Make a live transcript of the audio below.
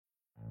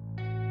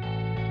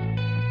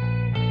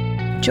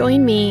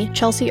Join me,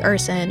 Chelsea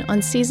Urson, on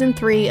Season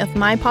 3 of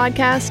my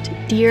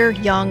podcast, Dear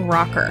Young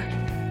Rocker.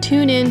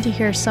 Tune in to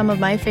hear some of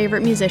my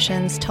favorite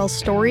musicians tell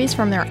stories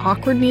from their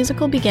awkward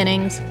musical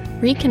beginnings,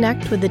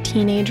 reconnect with the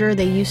teenager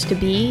they used to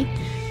be,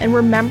 and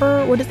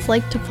remember what it's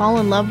like to fall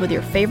in love with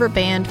your favorite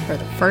band for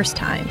the first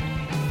time.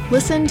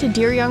 Listen to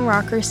Dear Young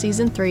Rocker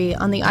Season 3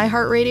 on the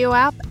iHeartRadio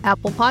app,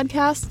 Apple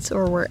Podcasts,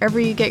 or wherever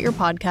you get your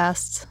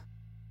podcasts.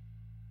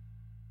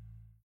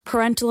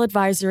 Parental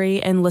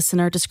advisory and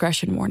listener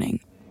discretion warning.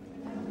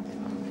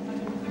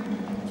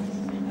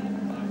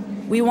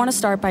 We want to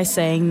start by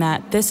saying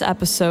that this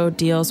episode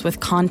deals with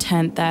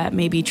content that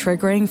may be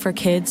triggering for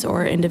kids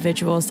or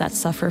individuals that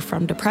suffer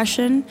from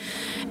depression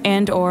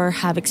and or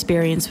have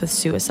experience with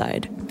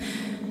suicide.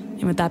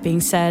 And with that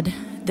being said,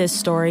 this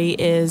story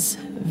is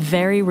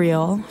very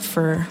real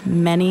for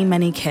many,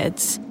 many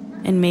kids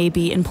and may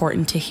be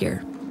important to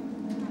hear.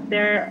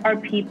 There are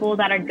people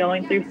that are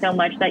going through so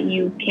much that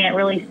you can't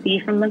really see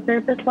from the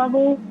surface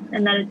level,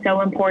 and that it's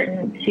so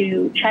important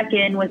to check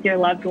in with your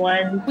loved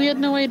ones. We had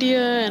no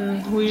idea,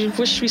 and we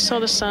wished we saw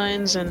the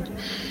signs, and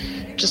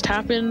it just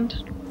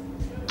happened.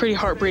 Pretty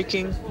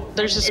heartbreaking.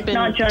 There's just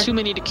been too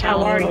many to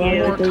count. How are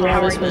you? More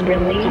comments than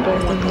people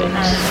think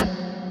things.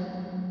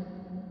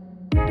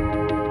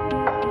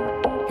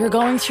 You're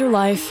going through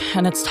life,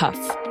 and it's tough.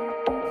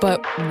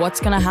 But what's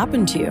going to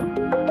happen to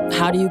you?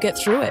 How do you get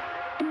through it?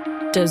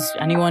 Does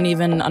anyone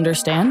even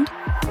understand?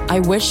 I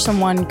wish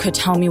someone could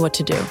tell me what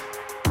to do.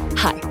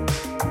 Hi,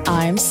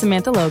 I'm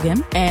Samantha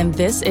Logan, and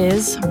this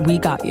is We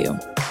Got You,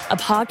 a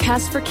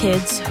podcast for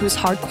kids whose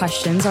hard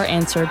questions are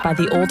answered by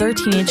the older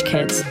teenage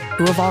kids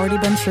who have already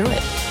been through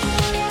it.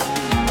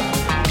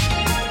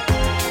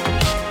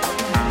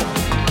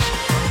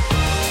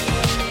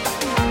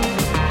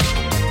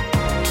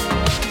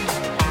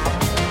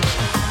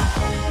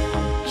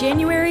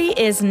 January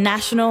is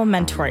National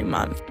Mentoring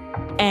Month.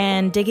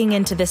 And digging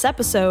into this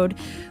episode,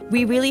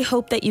 we really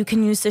hope that you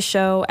can use the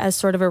show as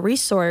sort of a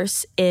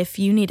resource if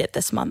you need it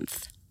this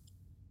month.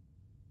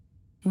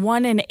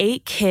 1 in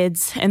 8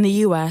 kids in the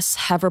U.S.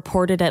 have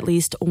reported at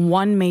least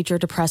one major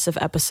depressive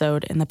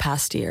episode in the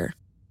past year.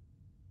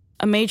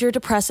 A major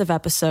depressive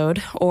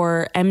episode,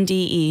 or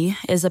MDE,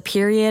 is a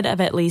period of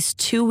at least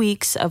 2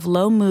 weeks of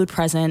low mood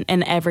present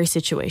in every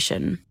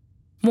situation.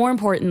 More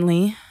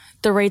importantly,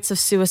 the rates of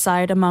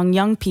suicide among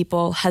young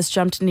people has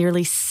jumped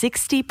nearly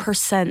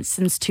 60%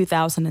 since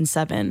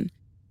 2007.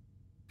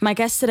 My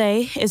guest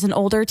today is an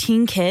older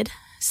teen kid,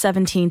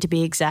 17 to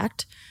be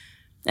exact,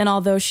 and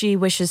although she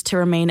wishes to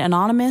remain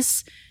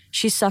anonymous,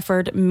 she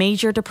suffered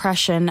major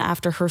depression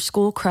after her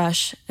school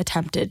crush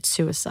attempted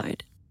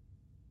suicide.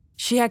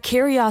 She had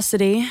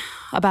curiosity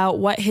about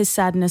what his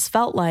sadness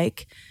felt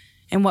like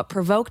and what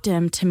provoked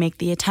him to make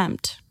the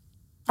attempt.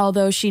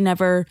 Although she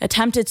never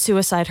attempted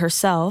suicide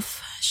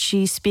herself,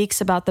 she speaks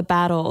about the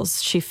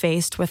battles she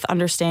faced with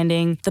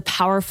understanding the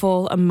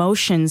powerful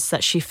emotions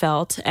that she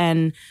felt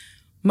and,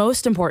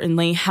 most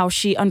importantly, how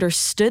she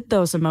understood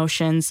those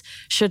emotions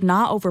should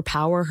not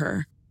overpower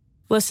her.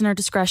 Listener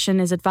discretion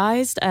is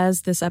advised,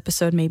 as this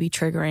episode may be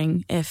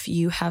triggering if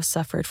you have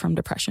suffered from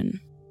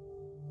depression.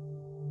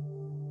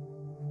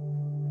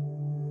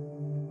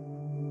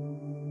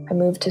 I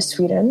moved to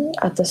Sweden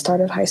at the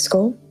start of high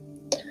school.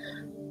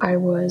 I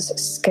was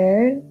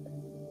scared,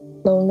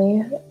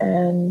 lonely,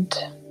 and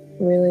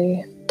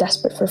really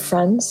desperate for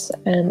friends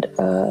and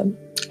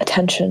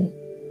attention.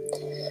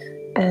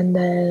 And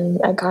then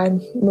a guy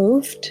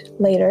moved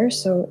later,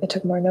 so it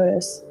took more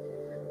notice.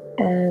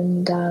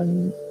 And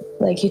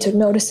he took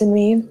notice in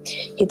me.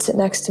 He'd sit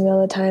next to me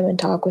all the time and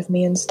talk with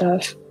me and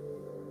stuff.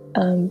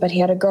 But he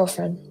had a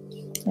girlfriend,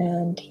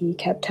 and he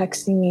kept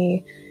texting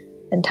me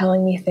and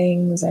telling me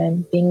things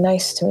and being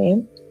nice to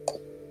me.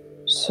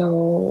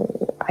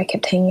 So I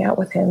kept hanging out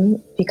with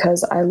him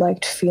because I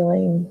liked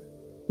feeling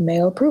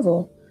male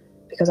approval,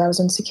 because I was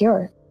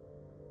insecure.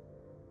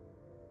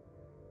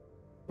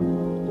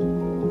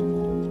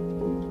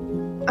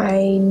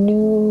 I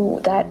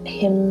knew that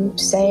him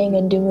saying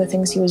and doing the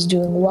things he was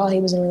doing while he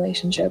was in a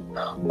relationship,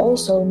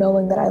 also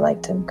knowing that I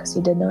liked him, because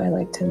he did know I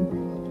liked him,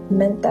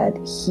 meant that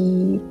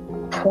he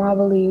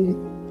probably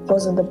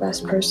wasn't the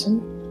best person.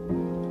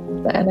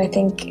 And I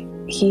think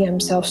he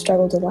himself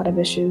struggled with a lot of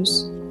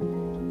issues,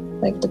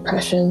 like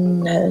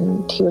depression,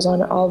 and he was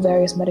on all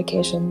various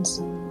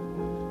medications.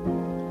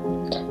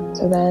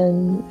 So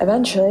then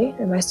eventually,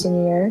 in my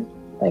senior year,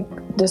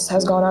 this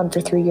has gone on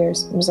for 3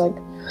 years. It was like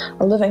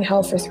a living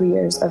hell for 3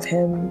 years of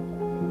him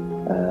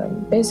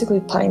basically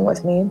playing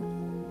with me,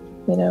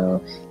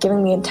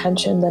 giving me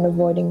attention, then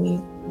avoiding me.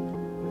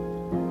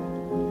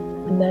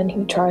 And then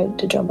he tried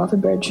to jump off a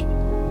bridge.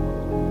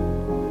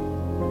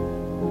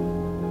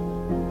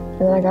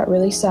 And then I got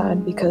really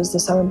sad because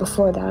the summer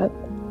before that,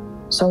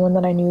 someone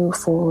that I knew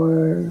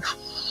for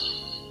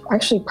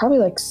actually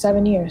probably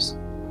 7 years,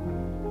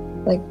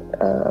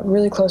 a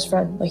really close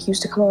friend, he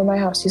used to come over my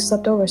house. He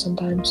slept over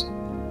sometimes.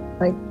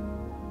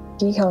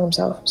 He killed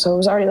himself. So it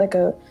was already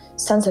a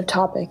sensitive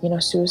topic,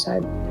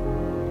 suicide.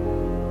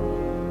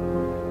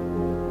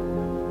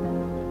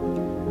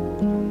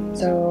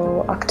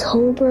 So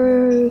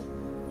October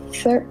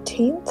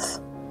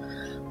 13th,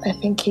 I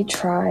think he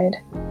tried.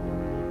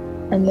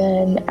 And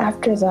then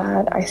after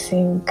that, I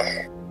think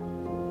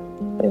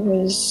it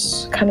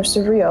was kind of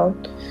surreal.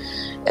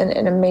 And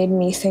it made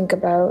me think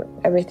about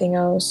everything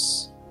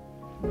else,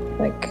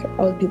 like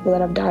all the people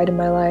that have died in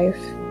my life,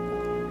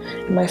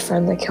 and my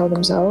friend that killed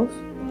himself.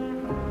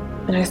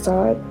 And I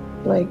thought,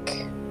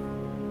 like,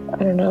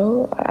 I don't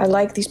know, I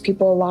like these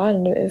people a lot,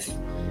 and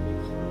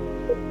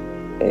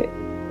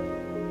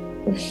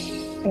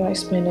how do I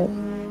explain it?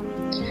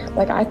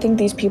 Like, I think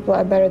these people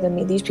are better than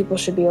me. These people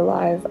should be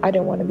alive. I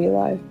didn't want to be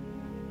alive.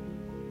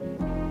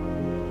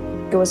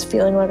 It was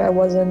feeling like I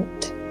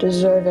wasn't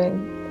deserving,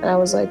 and I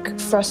was like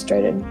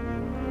frustrated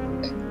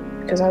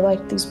because I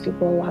liked these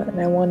people a lot and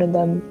I wanted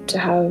them to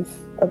have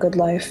a good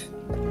life,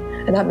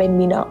 and that made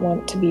me not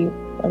want to be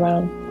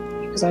around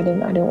because I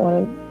didn't want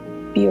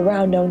to be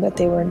around knowing that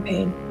they were in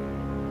pain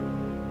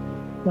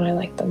when I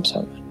liked them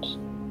so much.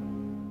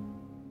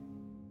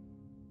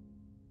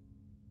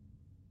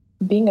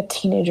 Being a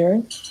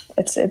teenager,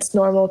 it's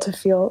normal to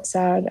feel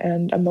sad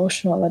and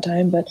emotional all the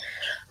time, but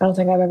I don't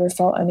think I've ever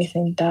felt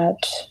anything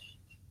that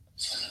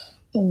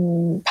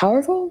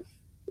powerful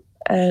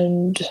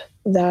and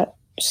that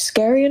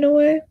scary in a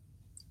way,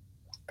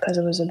 because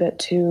it was a bit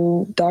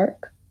too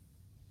dark.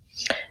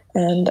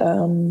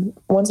 And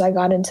once I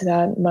got into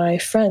that, my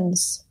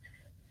friends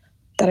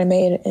that I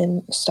made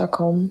in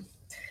Stockholm,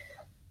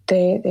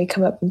 they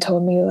come up and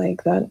told me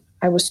like that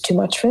I was too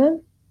much for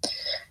them,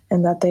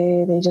 and that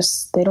they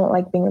don't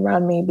like being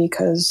around me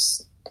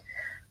because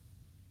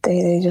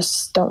they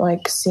just don't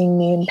like seeing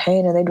me in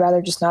pain, and they'd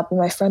rather just not be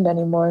my friend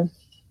anymore.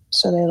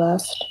 So they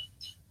left.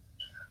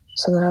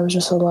 So then I was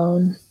just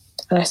alone,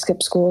 and I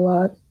skipped school a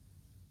lot.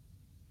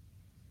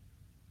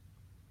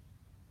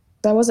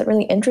 I wasn't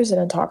really interested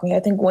in talking. I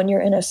think when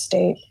you're in a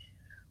state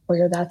where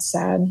you're that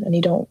sad and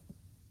you don't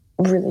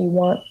really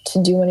want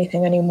to do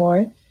anything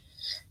anymore,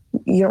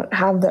 you don't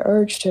have the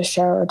urge to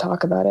share or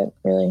talk about it,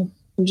 really.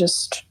 You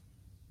just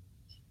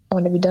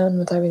want to be done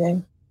with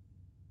everything.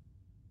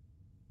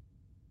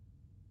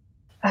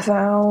 I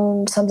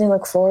found something to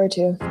look forward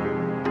to.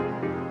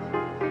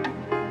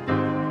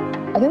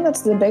 I think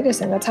that's the biggest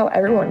thing. That's how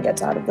everyone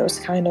gets out of those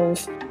kind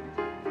of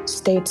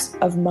states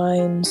of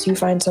minds. You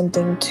find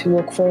something to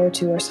look forward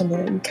to or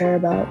something that you care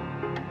about.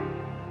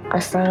 I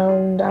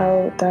found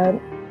out that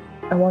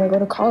I want to go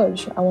to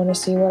college. I want to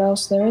see what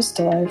else there is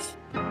to life.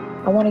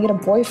 I want to get a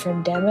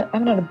boyfriend, damn it. I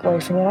haven't had a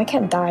boyfriend yet. I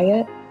can't die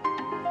yet.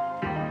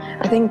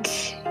 I think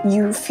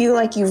you feel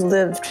like you've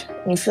lived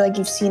and you feel like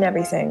you've seen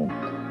everything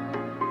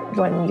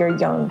when you're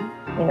young,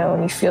 you know,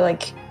 and you feel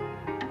like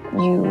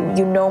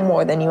you know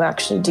more than you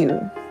actually do,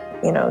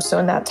 you know. So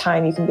in that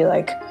time you can be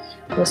like,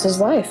 this is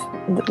life.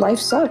 Life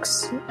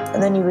sucks.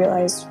 And then you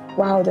realize,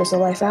 wow, there's a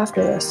life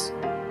after this.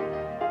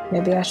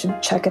 Maybe I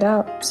should check it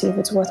out, see if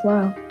it's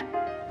worthwhile.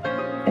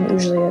 And it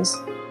usually is.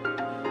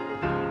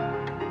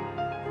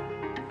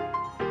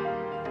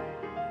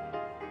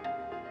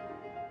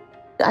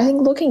 I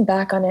think looking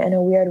back on it in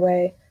a weird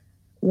way,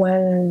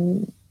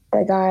 when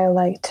the guy I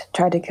liked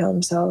tried to kill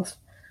himself,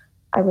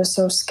 I was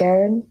so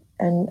scared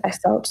and I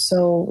felt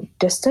so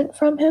distant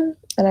from him,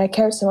 and I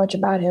cared so much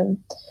about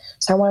him.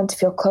 So I wanted to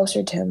feel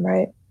closer to him,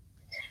 right?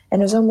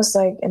 And it was almost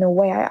like, in a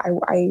way,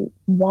 I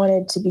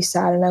wanted to be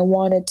sad and I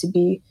wanted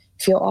to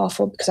feel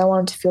awful because I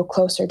wanted to feel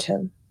closer to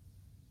him.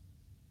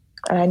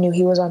 And I knew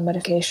he was on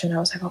medication. I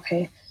was like,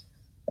 okay,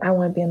 I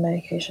want to be on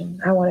medication.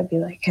 I want to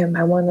be like him.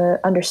 I want to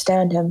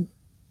understand him.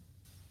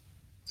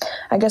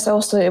 I guess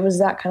also it was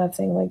that kind of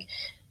thing, like,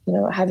 you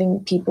know,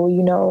 having people,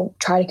 you know,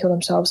 try to kill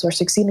themselves or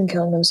succeed in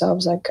killing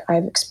themselves, like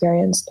I've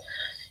experienced,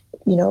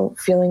 you know,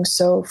 feeling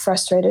so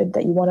frustrated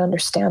that you want to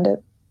understand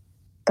it.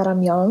 That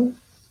I'm young,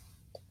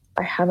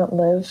 I haven't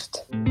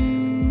lived.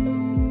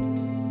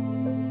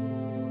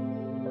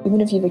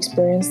 Even if you've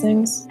experienced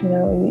things, you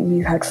know,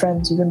 you've had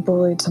friends, you've been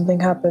bullied, something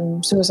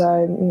happened,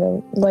 suicide, you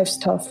know, life's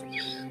tough.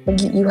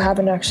 Like you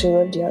haven't actually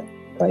lived yet.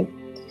 Like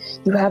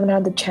you haven't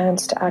had the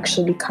chance to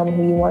actually become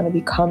who you want to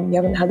become. You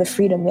haven't had the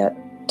freedom yet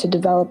to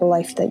develop a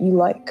life that you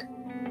like.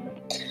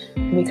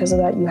 And because of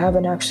that, you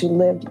haven't actually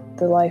lived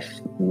the life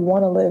you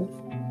want to live.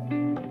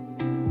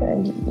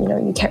 And, you know,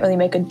 you can't really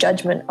make a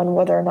judgment on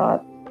whether or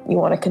not you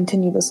want to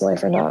continue this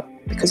life or not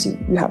because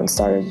you haven't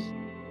started.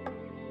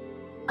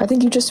 I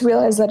think you just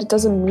realize that it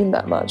doesn't mean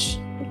that much.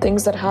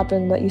 Things that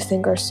happen that you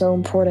think are so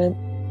important.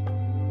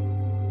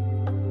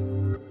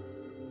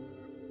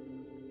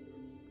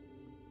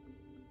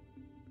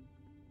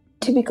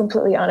 To be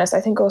completely honest,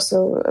 I think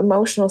also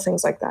emotional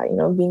things like that, you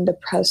know, being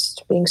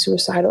depressed, being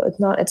suicidal,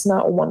 it's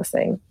not one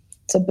thing.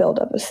 It's a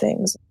buildup of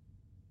things.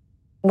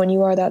 When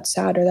you are that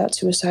sad or that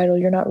suicidal,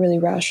 you're not really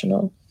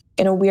rational.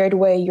 In a weird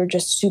way, you're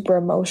just super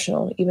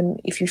emotional. Even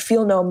if you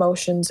feel no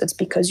emotions, it's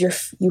because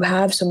you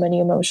have so many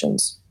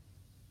emotions.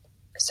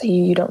 So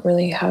you don't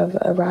really have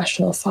a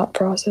rational thought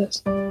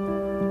process.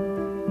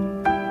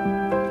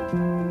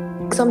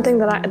 Something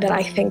that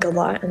I think a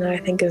lot and that I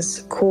think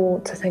is cool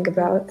to think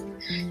about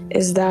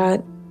is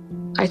that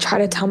I try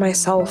to tell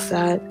myself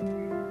that,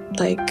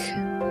 like,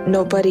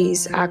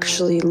 nobody's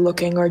actually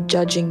looking or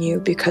judging you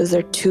because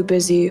they're too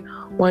busy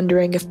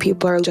wondering if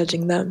people are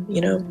judging them,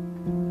 you know?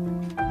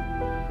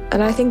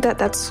 And I think that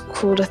that's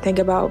cool to think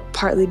about,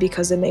 partly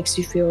because it makes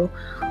you feel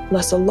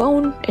less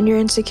alone in your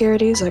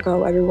insecurities, like,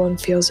 oh, everyone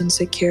feels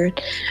insecure,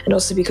 and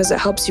also because it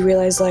helps you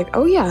realize, like,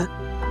 oh yeah,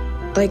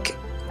 like,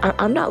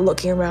 I'm not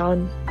looking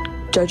around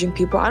judging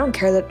people. I don't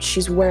care that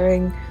she's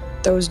wearing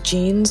those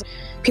jeans.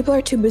 People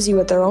are too busy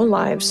with their own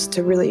lives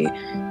to really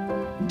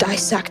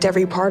dissect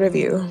every part of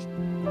you.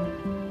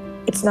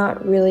 It's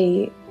not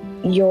really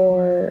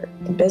your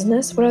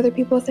business what other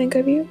people think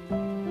of you,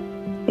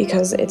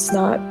 because it's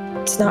not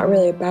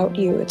really about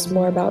you, it's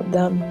more about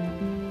them.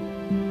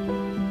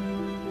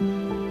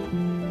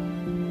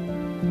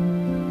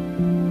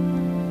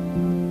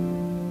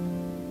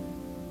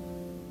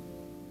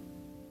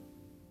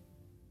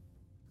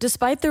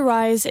 Despite the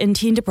rise in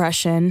teen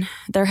depression,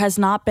 there has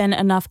not been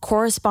enough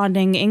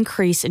corresponding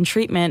increase in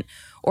treatment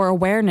or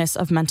awareness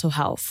of mental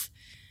health.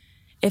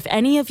 If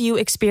any of you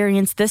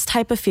experience this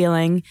type of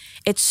feeling,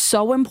 it's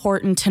so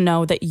important to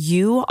know that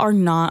you are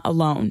not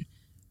alone.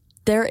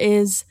 There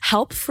is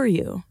help for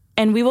you,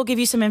 and we will give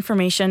you some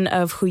information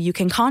of who you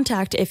can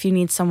contact if you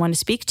need someone to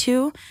speak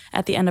to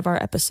at the end of our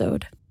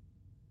episode.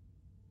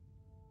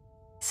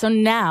 So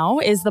now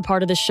is the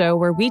part of the show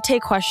where we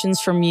take questions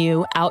from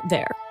you out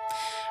there.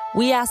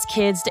 We asked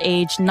kids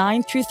aged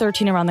 9 through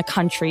 13 around the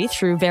country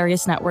through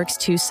various networks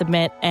to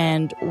submit,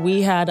 and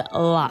we had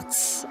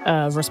lots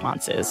of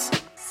responses.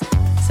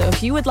 So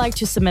if you would like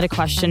to submit a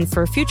question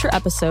for future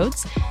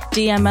episodes,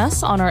 DM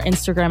us on our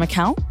Instagram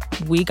account,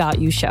 We Got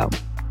You Show.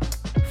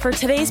 For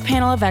today's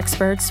panel of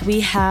experts, we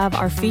have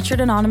our featured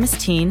anonymous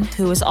teen,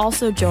 who is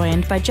also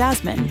joined by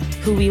Jasmine,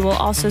 who we will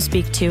also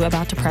speak to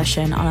about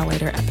depression on a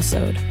later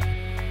episode.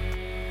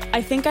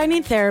 I think I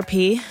need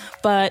therapy,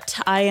 but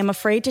I am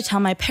afraid to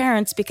tell my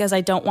parents because I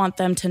don't want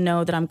them to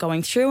know that I'm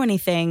going through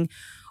anything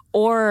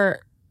or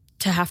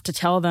to have to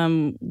tell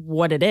them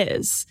what it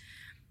is.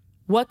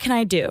 What can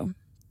I do?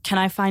 Can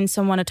I find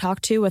someone to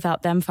talk to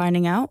without them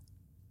finding out?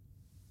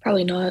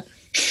 Probably not.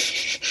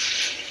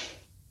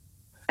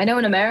 I know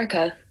in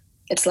America,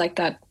 it's like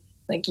that.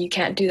 Like, you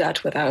can't do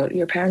that without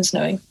your parents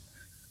knowing,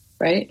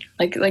 right?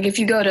 Like if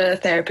you go to a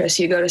therapist,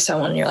 you go to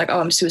someone and you're like,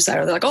 oh, I'm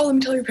suicidal. They're like, oh, let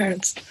me tell your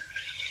parents.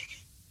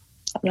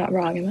 I'm not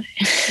wrong, am I?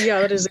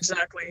 Yeah, that is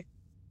exactly.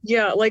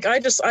 Yeah, like I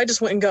just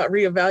went and got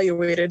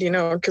reevaluated,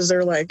 because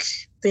they're like,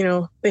 they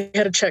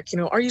had to check,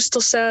 are you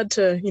still sad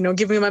to,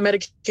 give me my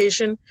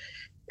medication?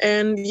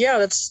 And yeah,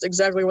 that's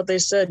exactly what they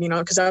said,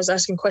 because I was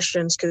asking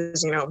questions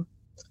because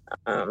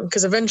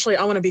eventually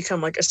I want to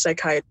become like a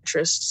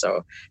psychiatrist.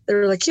 So they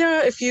were like,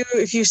 yeah, if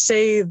you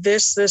say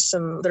this,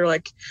 and they're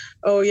like,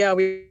 oh yeah,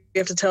 we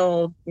have to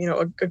tell,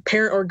 a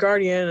parent or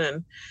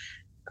guardian.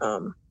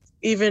 And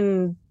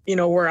even,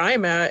 where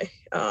I'm at,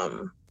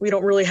 we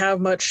don't really have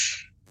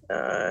much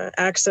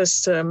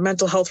access to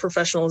mental health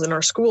professionals in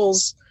our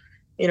schools,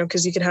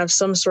 because you could have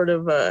some sort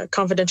of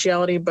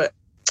confidentiality, but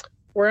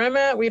where I'm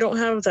at, we don't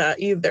have that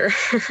either.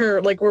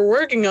 Like, we're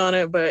working on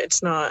it, but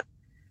it's not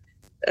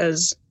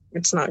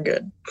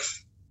good.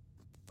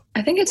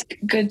 I think it's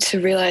good to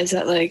realize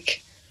that,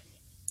 like,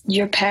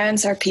 your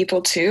parents are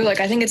people too. Like,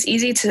 I think it's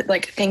easy to,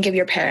 like, think of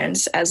your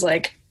parents as,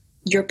 like,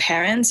 your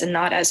parents and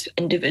not as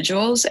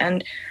individuals.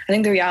 And I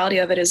think the reality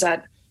of it is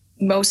that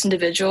most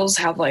individuals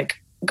have, like,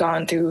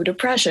 gone through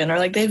depression, or,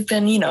 like, they've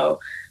been,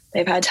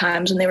 they've had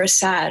times when they were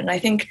sad. And I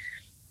think,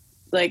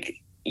 like,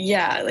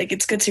 yeah, like,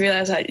 it's good to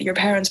realize that your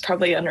parents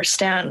probably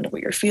understand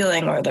what you're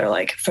feeling, or they're,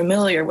 like,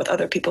 familiar with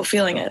other people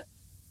feeling it.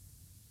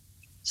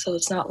 So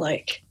it's not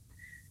like,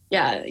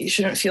 yeah, you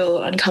shouldn't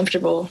feel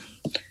uncomfortable.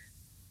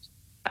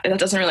 That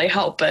doesn't really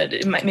help, but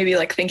it might, maybe,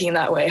 like, thinking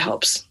that way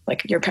helps.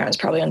 Like, your parents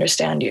probably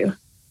understand you.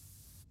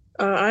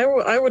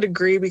 I would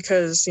agree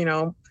because,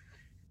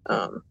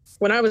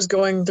 when I was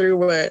going through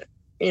what,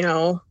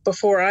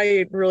 before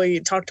I really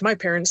talked to my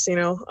parents, I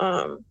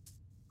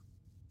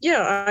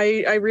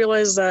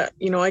realized that,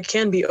 I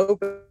can be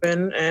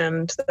open,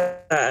 and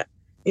that,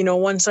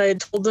 once I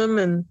had told them,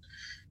 and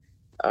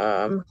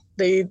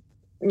they,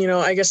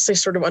 I guess they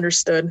sort of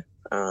understood,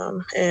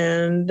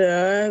 and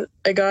I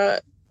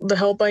got the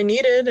help I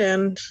needed,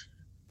 and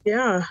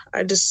yeah,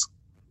 it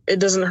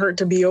doesn't hurt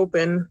to be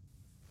open.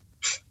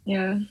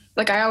 Yeah.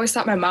 Like, I always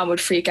thought my mom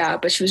would freak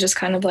out, but she was just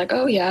kind of like,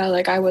 oh yeah,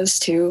 like, I was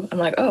too. I'm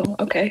like, oh,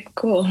 okay,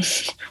 cool.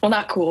 Well,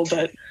 not cool,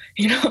 but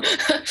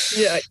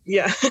Yeah.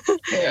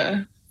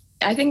 Yeah.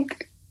 I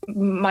think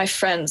my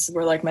friends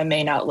were, like, my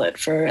main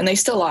outlet and they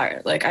still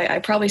are. Like, I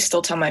probably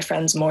still tell my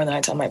friends more than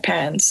I tell my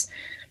parents.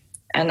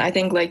 And I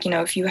think, like,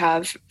 if you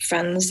have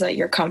friends that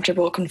you're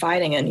comfortable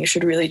confiding in, you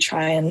should really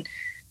try and,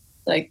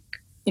 like,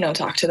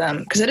 talk to them.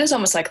 Because it is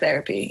almost like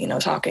therapy,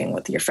 talking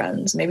with your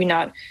friends. Maybe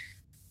not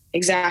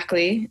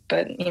exactly,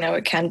 but,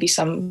 it can be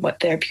somewhat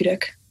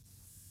therapeutic.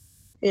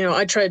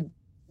 I tried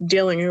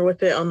dealing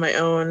with it on my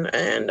own.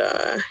 And,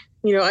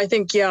 I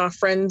think, yeah,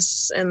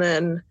 friends. And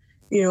then,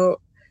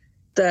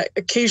 that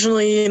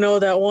occasionally,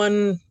 that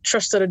one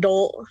trusted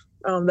adult,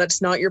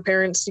 that's not your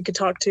parents you could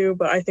talk to.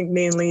 But I think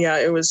mainly, yeah,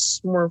 it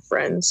was more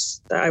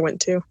friends that I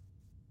went to.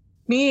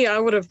 Me, I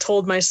would have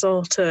told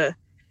myself to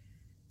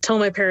tell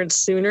my parents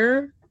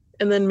sooner,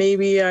 and then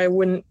maybe I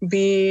wouldn't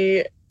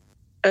be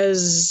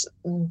as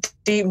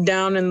deep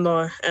down in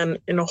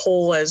a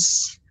hole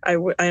as I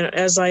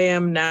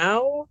am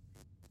now.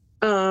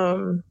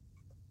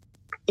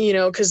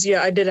 Because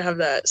I did have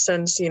that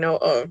sense,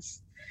 of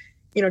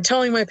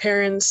telling my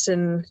parents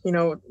and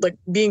like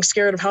being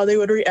scared of how they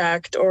would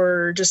react,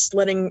 or just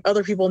letting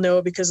other people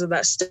know because of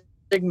that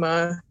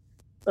stigma,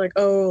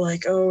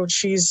 oh,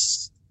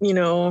 she's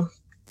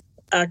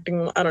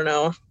acting, I don't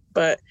know.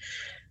 But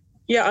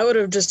yeah, I would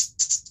have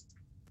just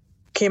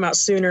came out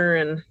sooner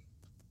and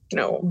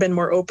been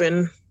more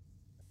open.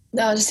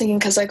 No, I was just thinking,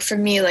 because like for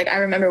me, like I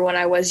remember when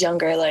I was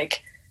younger,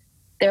 like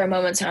there were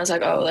moments when I was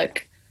like, oh,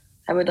 like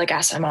I would like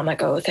ask my mom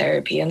like, oh,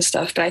 therapy and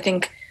stuff. But I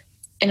think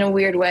in a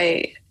weird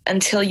way,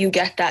 until you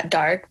get that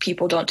dark,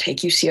 people don't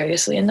take you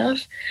seriously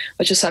enough,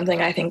 which is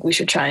something I think we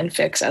should try and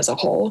fix as a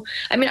whole.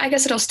 I mean, I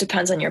guess it also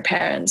depends on your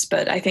parents,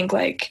 but I think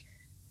like,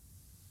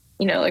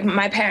 like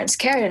my parents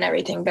cared and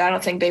everything, but I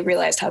don't think they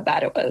realized how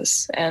bad it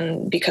was.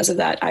 And because of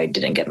that, I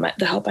didn't get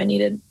the help I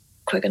needed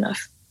quick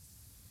enough.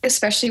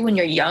 Especially when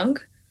you're young,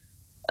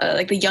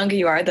 like the younger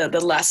you are, the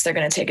less they're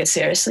going to take it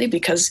seriously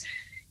because,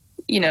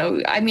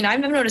 I mean,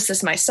 I've noticed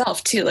this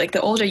myself too. Like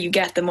the older you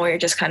get, the more you're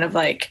just kind of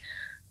like,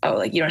 oh,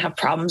 like you don't have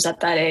problems at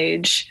that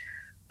age.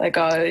 Like,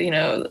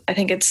 I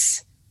think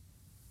it's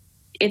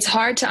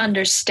hard to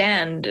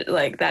understand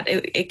like that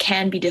it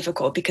can be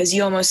difficult because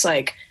you almost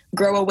like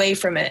grow away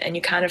from it and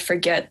you kind of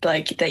forget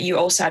like that you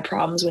also had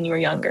problems when you were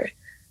younger.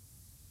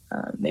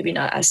 Maybe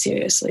not as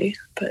seriously,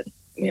 but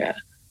yeah.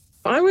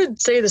 I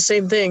would say the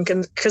same thing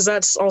because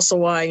that's also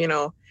why,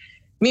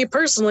 me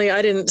personally,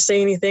 I didn't say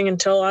anything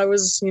until I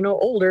was,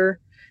 older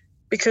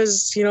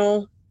because,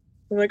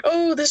 like,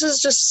 oh, this is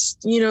just,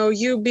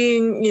 you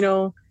being,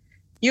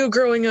 you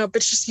growing up.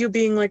 It's just you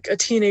being like a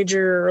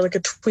teenager or like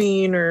a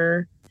tween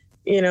or,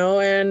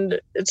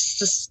 and it's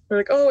just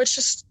like, oh, it's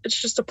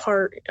just a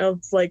part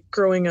of like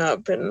growing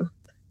up and,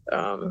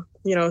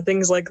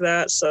 things like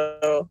that.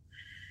 So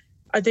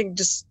I think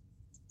just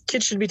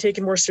kids should be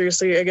taken more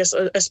seriously, I guess,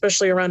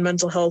 especially around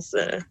mental health,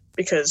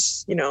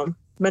 because,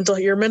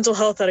 your mental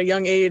health at a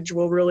young age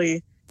will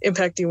really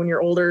impact you when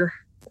you're older.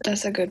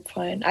 That's a good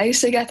point. I used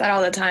to get that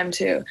all the time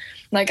too.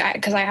 Like,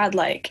 because I had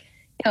like,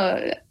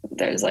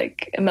 there's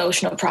like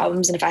emotional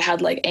problems. And if I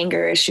had like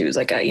anger issues,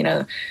 like,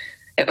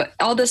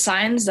 all the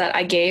signs that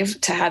I gave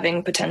to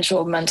having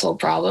potential mental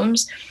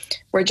problems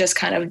were just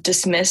kind of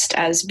dismissed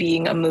as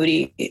being a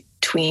moody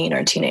tween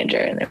or teenager.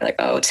 And they were like,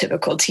 oh,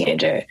 typical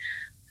teenager.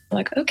 I'm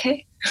like,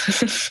 okay.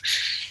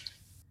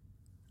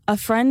 A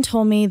friend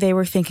told me they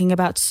were thinking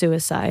about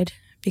suicide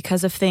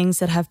because of things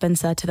that have been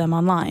said to them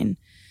online,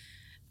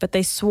 but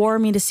they swore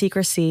me to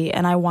secrecy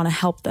and I want to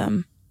help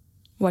them.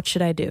 What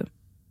should I do?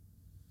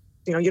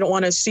 You don't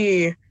want to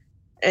see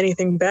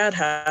anything bad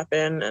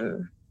happen,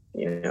 and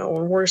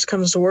when worse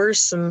comes to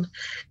worse, and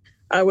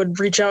I would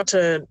reach out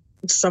to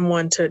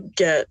someone to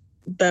get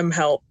them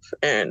help.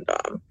 And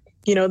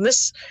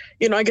this,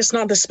 I guess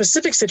not the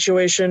specific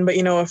situation, but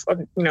if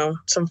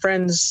some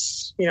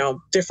friends,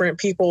 different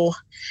people,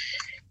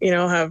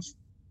 have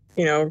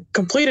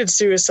completed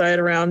suicide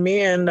around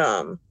me, and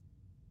and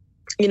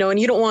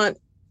you don't want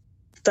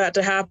that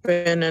to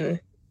happen. And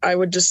I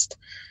would just,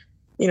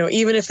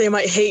 even if they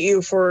might hate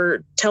you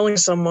for telling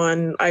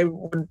someone,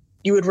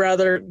 you would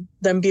rather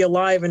them be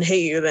alive and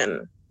hate you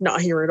than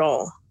not hear at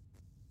all.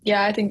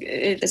 Yeah, I think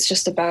it's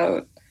just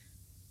about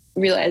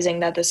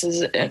realizing that this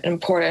is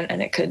important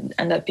and it could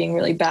end up being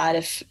really bad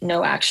if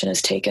no action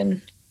is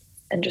taken,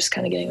 and just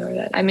kind of getting over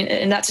that. I mean,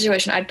 in that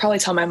situation, I'd probably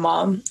tell my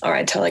mom, or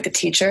I'd tell like a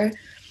teacher,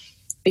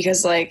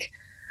 because like,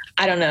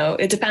 I don't know,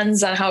 it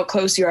depends on how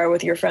close you are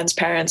with your friend's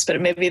parents,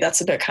 but maybe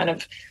that's a bit kind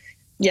of,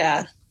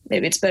 yeah,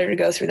 maybe it's better to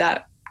go through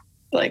that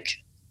like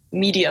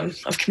medium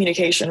of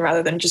communication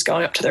rather than just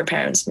going up to their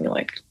parents and being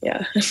like,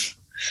 yeah.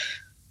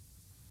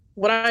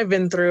 What I've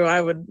been through, I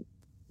would,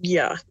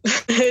 yeah,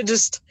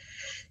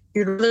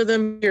 you'd rather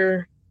them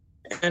hear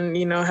and,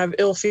 have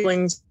ill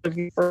feelings of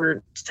you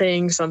for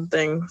saying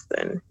something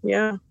than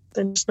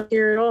just not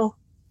hear at all.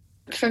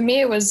 For me,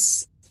 it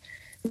was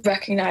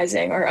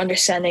recognizing or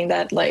understanding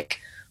that like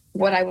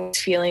what I was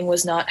feeling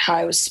was not how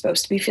I was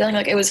supposed to be feeling.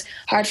 Like it was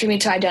hard for me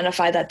to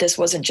identify that this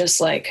wasn't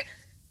just like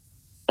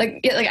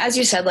as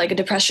you said, like a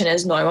depression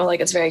is normal,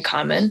 like it's very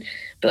common,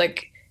 but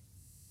like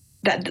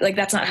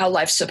that's not how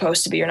life's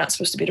supposed to be. You're not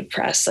supposed to be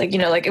depressed. Like,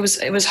 like it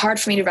was hard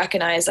for me to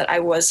recognize that I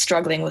was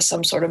struggling with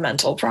some sort of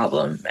mental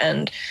problem,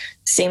 and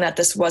seeing that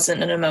this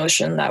wasn't an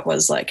emotion that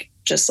was like,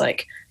 just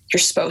like you're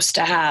supposed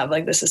to have,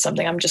 like, this is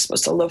something I'm just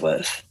supposed to live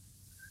with.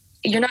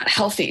 You're not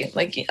healthy.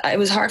 Like it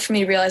was hard for me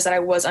to realize that I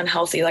was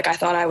unhealthy. Like I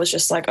thought I was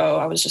just like, oh,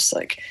 I was just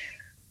like,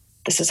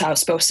 this is how it's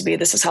supposed to be.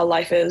 This is how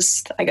life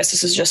is. I guess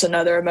this is just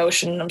another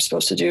emotion I'm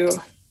supposed to do.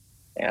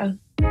 Yeah.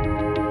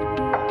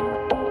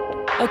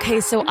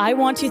 Okay, so I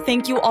want to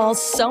thank you all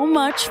so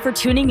much for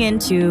tuning in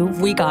to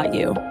We Got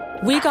You.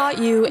 We Got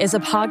You is a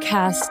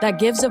podcast that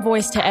gives a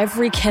voice to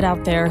every kid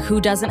out there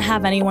who doesn't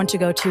have anyone to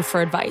go to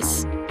for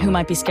advice, who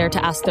might be scared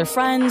to ask their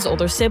friends,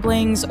 older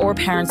siblings, or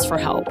parents for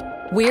help.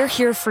 We're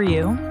here for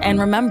you,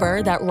 and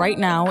remember that right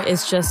now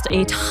is just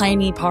a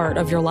tiny part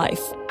of your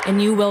life,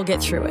 and you will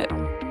get through it.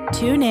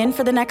 Tune in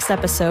for the next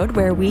episode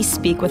where we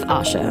speak with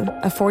Asha,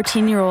 a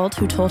 14-year-old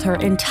who told her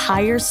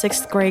entire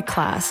 6th grade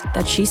class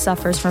that she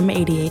suffers from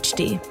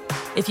ADHD.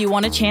 If you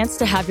want a chance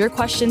to have your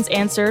questions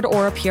answered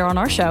or appear on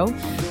our show,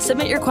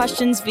 submit your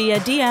questions via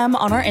DM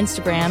on our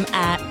Instagram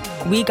at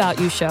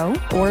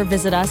WeGotYouShow or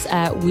visit us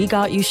at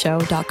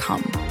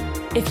WeGotYouShow.com.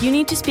 If you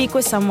need to speak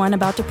with someone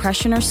about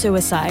depression or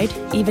suicide,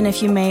 even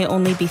if you may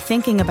only be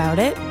thinking about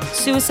it,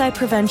 Suicide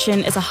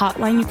Prevention is a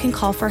hotline you can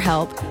call for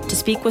help to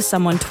speak with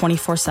someone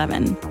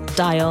 24/7.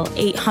 Dial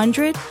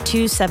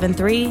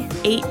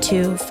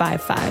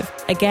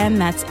 800-273-8255. Again,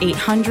 that's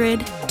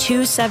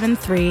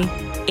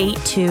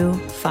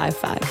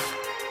 800-273-8255.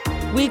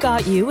 We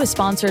Got You is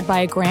sponsored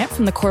by a grant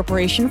from the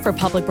Corporation for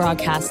Public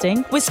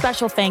Broadcasting, with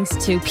special thanks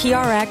to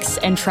PRX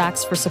and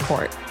Tracks for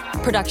support.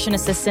 Production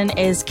assistant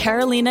is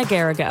Carolina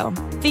Garrigo.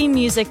 Theme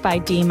music by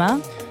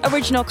Dima.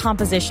 Original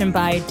composition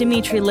by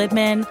Dimitri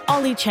Lidman,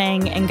 Ollie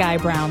Chang, and Guy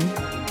Brown.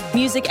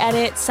 Music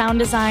edit, sound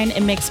design,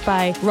 and mix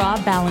by Rob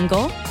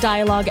Ballingle.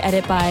 Dialogue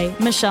edit by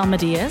Michelle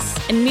Medias.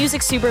 And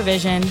music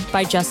supervision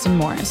by Justin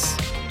Morris.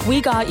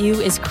 We Got You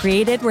is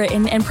created,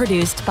 written, and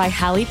produced by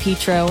Hallie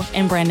Petro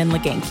and Brandon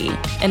Leganke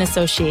in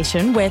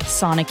association with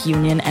Sonic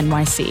Union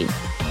NYC.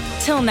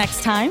 Till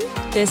next time,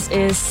 this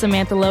is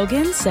Samantha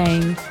Logan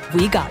saying,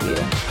 We got you.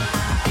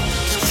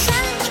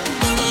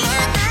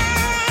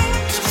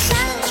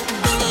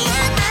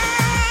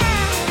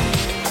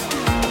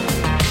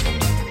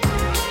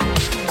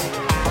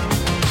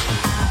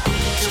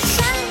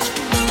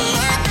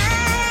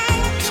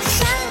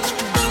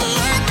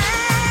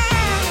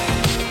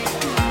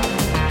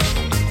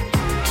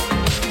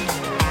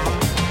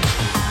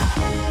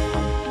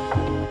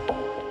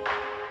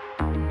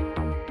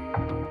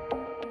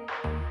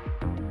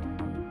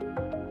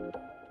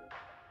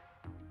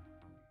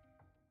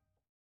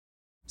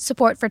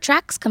 Support for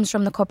Tracks comes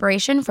from the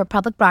Corporation for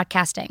Public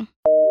Broadcasting.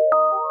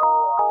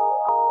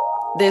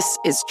 This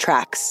is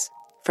Tracks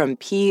from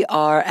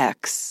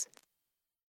PRX.